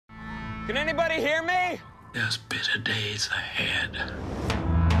Can anybody hear me? There's bitter days ahead.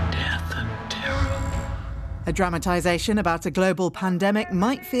 Death and terror. A dramatisation about a global pandemic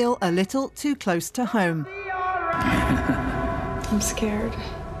might feel a little too close to home. I'm scared.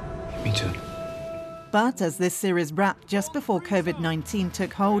 Me too. But as this series wrapped just before COVID-19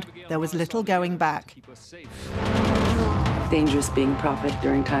 took hold, there was little going back. Dangerous being prophet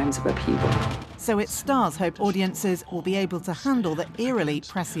during times of upheaval. So its stars hope audiences will be able to handle the eerily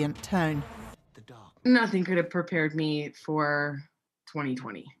prescient tone. Nothing could have prepared me for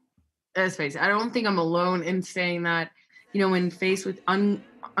 2020. Let's face it, I don't think I'm alone in saying that. You know, when faced with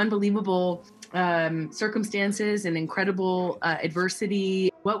unbelievable circumstances and incredible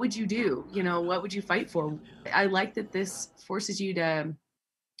adversity, what would you do? You know, what would you fight for? I like that this forces you to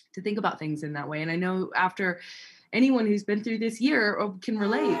think about things in that way. And I know after anyone who's been through this year can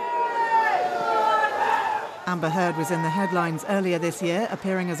relate. Amber Heard was in the headlines earlier this year,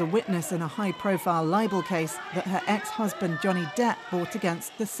 appearing as a witness in a high-profile libel case that her ex-husband Johnny Depp brought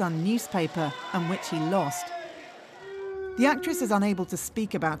against the Sun newspaper, and which he lost. The actress is unable to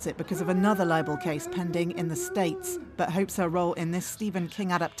speak about it because of another libel case pending in the States, but hopes her role in this Stephen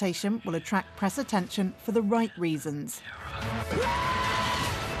King adaptation will attract press attention for the right reasons.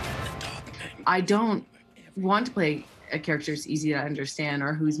 I don't want to play a character who's easy to understand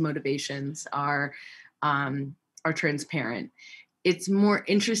or whose motivations are transparent. It's more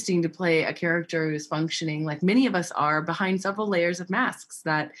interesting to play a character who's functioning, like many of us are, behind several layers of masks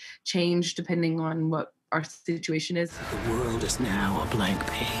that change depending on what our situation is. The world is now a blank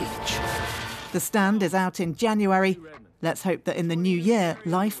page. The Stand is out in January. Let's hope that in the new year,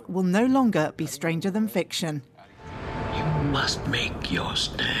 life will no longer be stranger than fiction. You must make your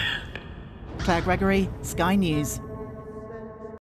stand. Claire Gregory, Sky News.